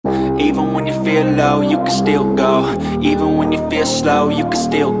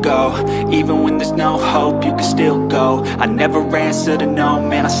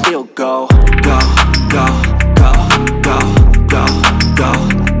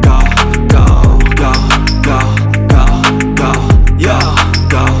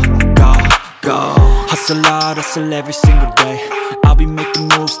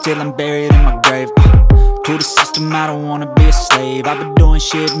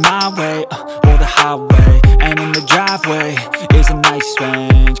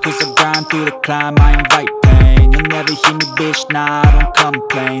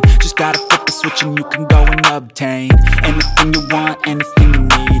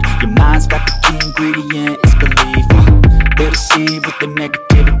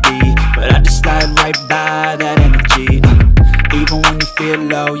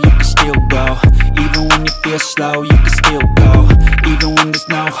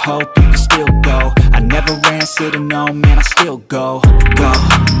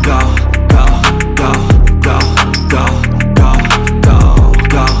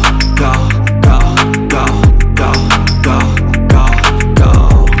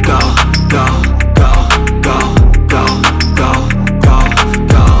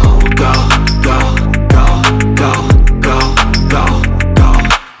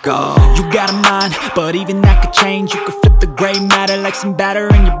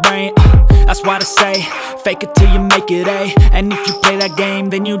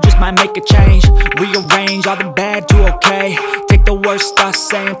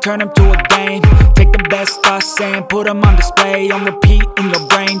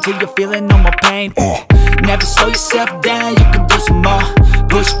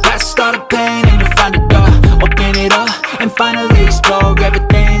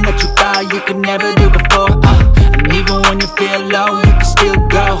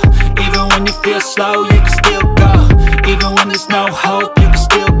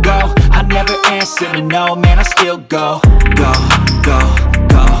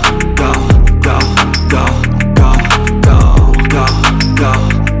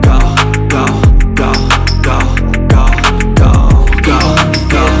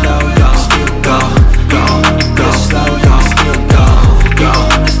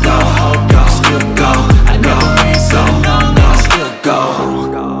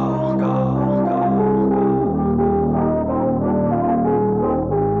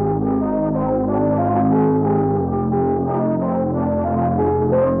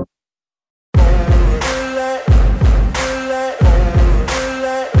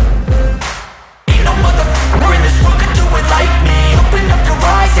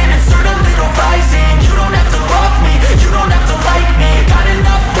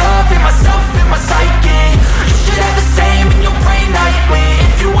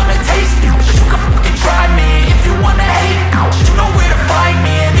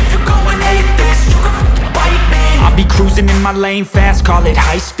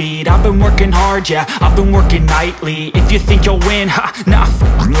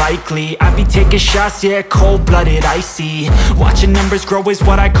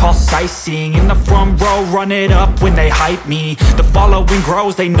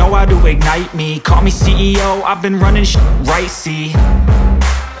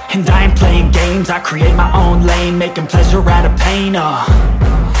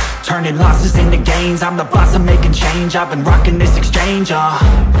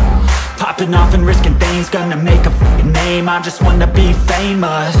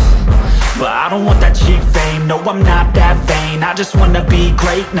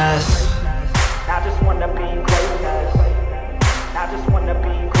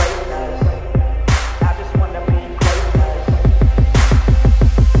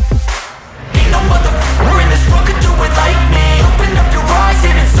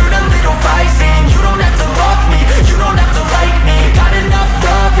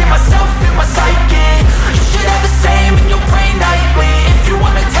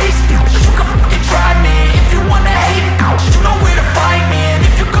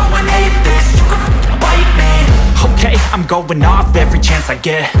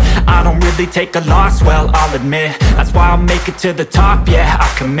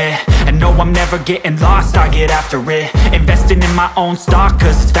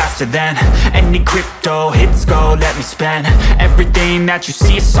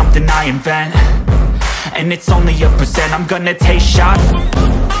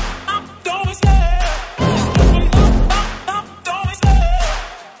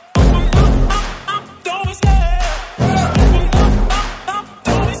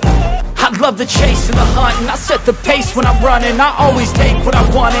up the pace when I'm running. I always take what I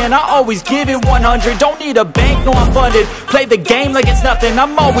want and I always give it 100. Don't need a bank, no I'm funded. Play the game like it's nothing.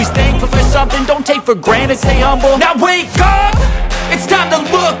 I'm always thankful for something. Don't take for granted, stay humble. Now wake up! It's time to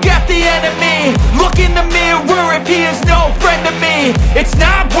look at the enemy. Look in the mirror if he is no friend to me. It's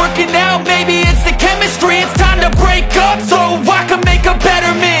not working out, maybe it's the chemistry. It's time to break up so I can make a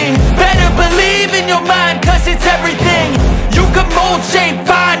better me. Better believe in your mind, cause it's everything. You can mold, shape,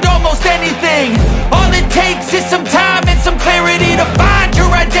 find almost anything. All it takes is some time and some clarity to find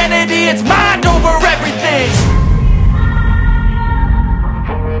your identity. It's mind over everything.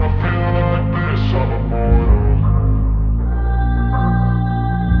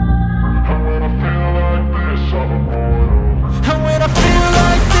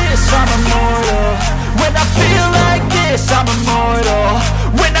 I'm immortal. When I feel like this, I'm immortal.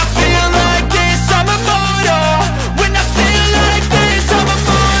 When I feel like this, I'm immortal. When I feel like this, I'm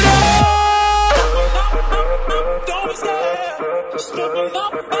immortal. Don't stop, stepping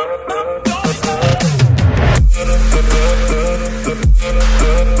up, don't stop.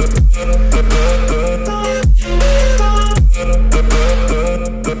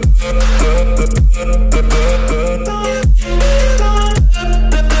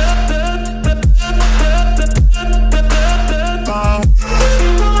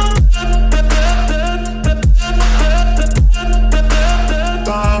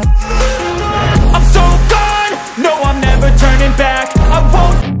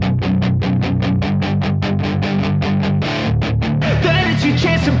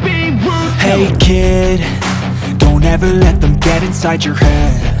 Hey kid, don't ever let them get inside your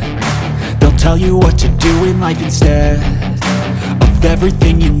head. They'll tell you what to do in life instead of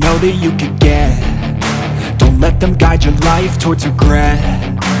everything you know that you could get. Don't let them guide your life towards regret.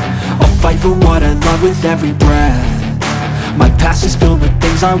 I'll fight for what I love with every breath. My past is filled with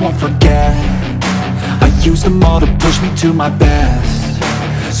things I won't forget. I use them all to push me to my best.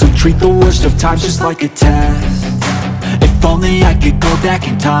 So treat the worst of times just like a test. If only I could go back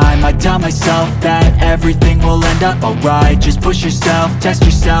in time, I'd tell myself that everything will end up alright. Just push yourself, test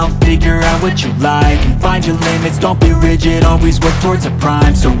yourself, figure out what you like, and find your limits, don't be rigid, always work towards a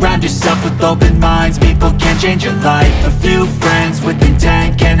prime. Surround yourself with open minds, people can change your life. A few friends with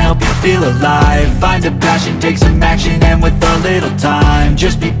intent can help you feel alive. Find a passion, take some action, and with a little time,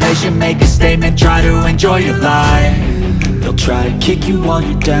 just be patient, make a statement, try to enjoy your life. They'll try to kick you while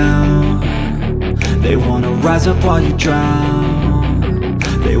you're down. They wanna rise up while you drown.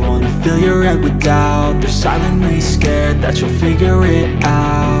 They wanna fill your head with doubt. They're silently scared that you'll figure it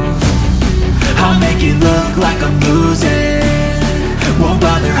out. I'll make it look like I'm losing. Won't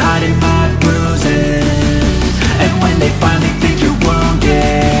bother hiding my bruises. And when they finally think you're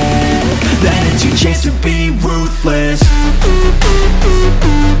wounded, then it's your chance to be ruthless.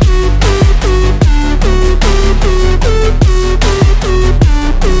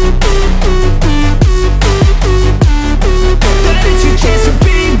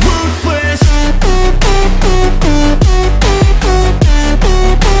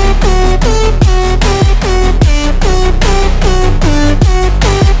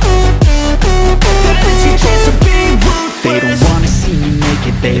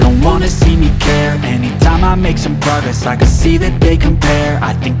 They don't wanna see me care. Anytime I make some progress, I can see that they compare.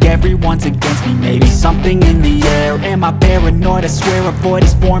 I think everyone's against me, maybe something in the air. Am I paranoid? I swear a void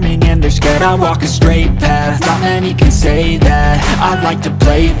is forming and they're scared. I walk a straight path, not many can say that. I like to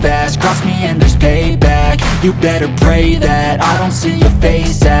play fast, cross me and there's payback. You better pray that I don't see your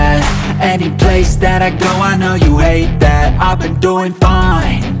face at any place that I go. I know you hate that. I've been doing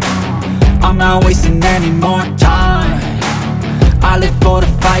fine, I'm not wasting any more time. I live for the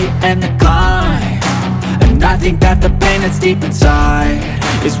fight and the climb, and I think that the pain that's deep inside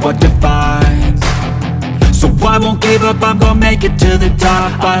is what defines. So I won't give up, I'm gonna make it to the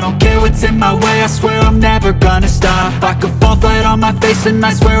top. I don't care what's in my way, I swear I'm never gonna stop. I could fall flat on my face and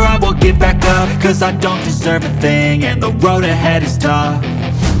I swear I will get back up, cause I don't deserve a thing and the road ahead is tough.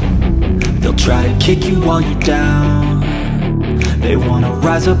 They'll try to kick you while you're down. They wanna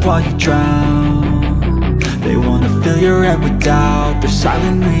rise up while you drown. They wanna fill your head with doubt. They're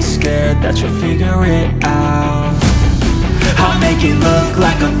silently scared that you'll figure it out. I'll make it look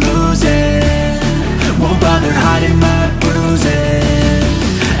like I'm losing. Won't bother hiding my bruises.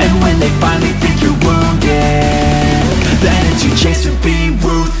 And when they finally think you're wounded, then it's your chance to be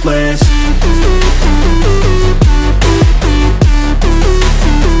ruthless.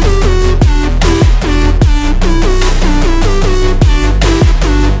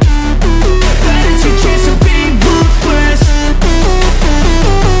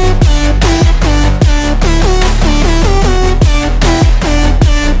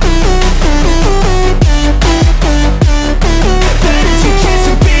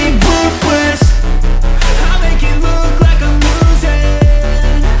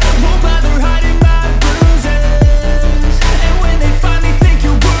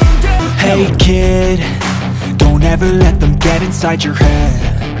 Hey kid, don't ever let them get inside your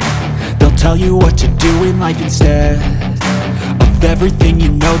head. They'll tell you what to do in life instead of everything you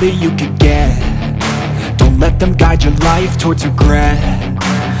know that you could get. Don't let them guide your life towards regret.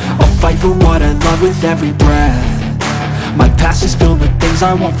 I'll fight for what I love with every breath. My past is filled with things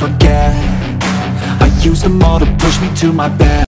I won't forget. I use them all to push me to my best.